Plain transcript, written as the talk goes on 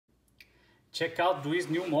Check out DWISS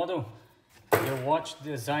new model, the watch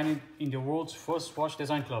designed in the world's first watch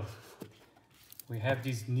design club. We have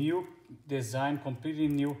this new design, completely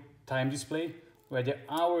new time display, where the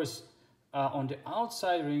hours are on the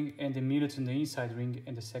outside ring and the minutes on the inside ring,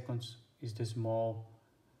 and the seconds is the small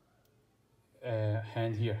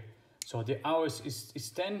hand here. So the hours is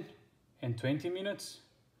 10 and 20 minutes,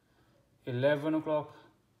 11 o'clock,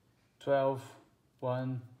 12,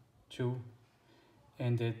 1, 2,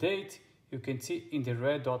 and the date you can see in the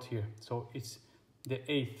red dot here. So it's the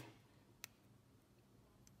 8th,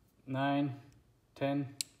 9, 10.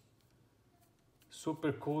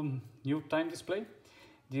 Super cool new time display.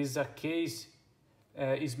 This is a case,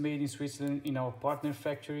 is made in Switzerland in our partner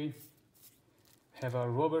factory. Have a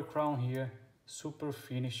rubber crown here, super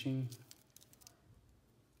finishing,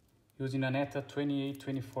 using an ETA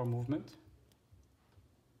 28-24 movement.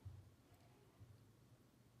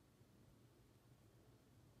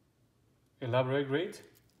 Elaborate grade.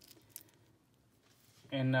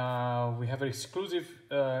 And we have an exclusive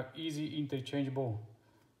easy interchangeable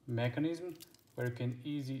mechanism where you can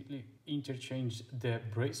easily interchange the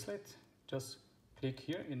bracelet. Just click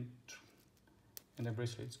here and the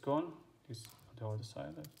bracelet's gone. This on the other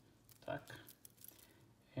side, tack,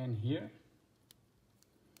 and here.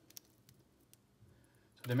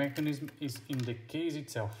 So the mechanism is in the case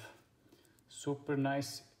itself. Super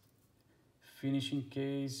nice finishing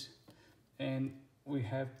case, and we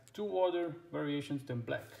have two other variations, the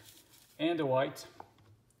black and the white.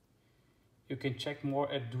 You can check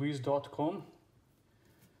more at DWISS.com.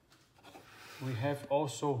 We have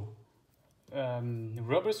also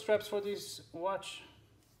rubber straps for this watch,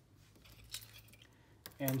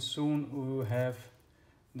 and soon we will have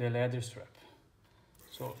the leather strap.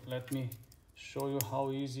 So let me show you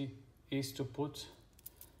how easy it is to put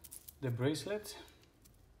the bracelet.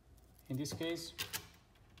 In this case,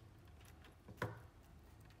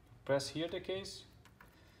 press here the case,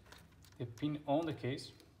 the pin on the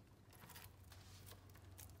case,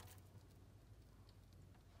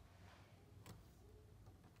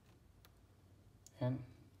 and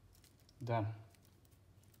done.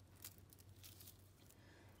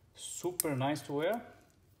 Super nice to wear.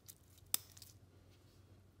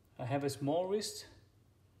 I have a small wrist.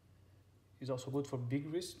 It's also good for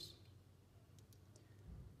big wrists.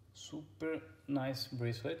 Super nice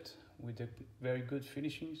bracelet with a very good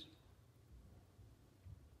finishings.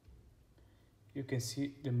 You can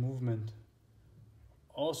see the movement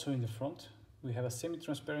also in the front. We have a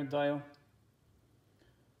semi-transparent dial,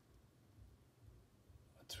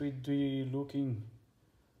 3D looking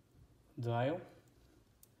dial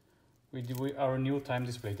with our new time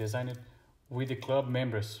display designed with the club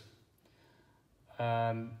members.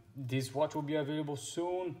 This watch will be available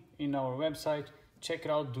soon in our website. Check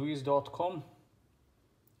it out, DWISS.com.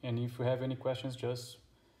 And if you have any questions, just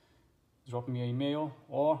drop me an email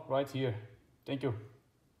or right here. Thank you.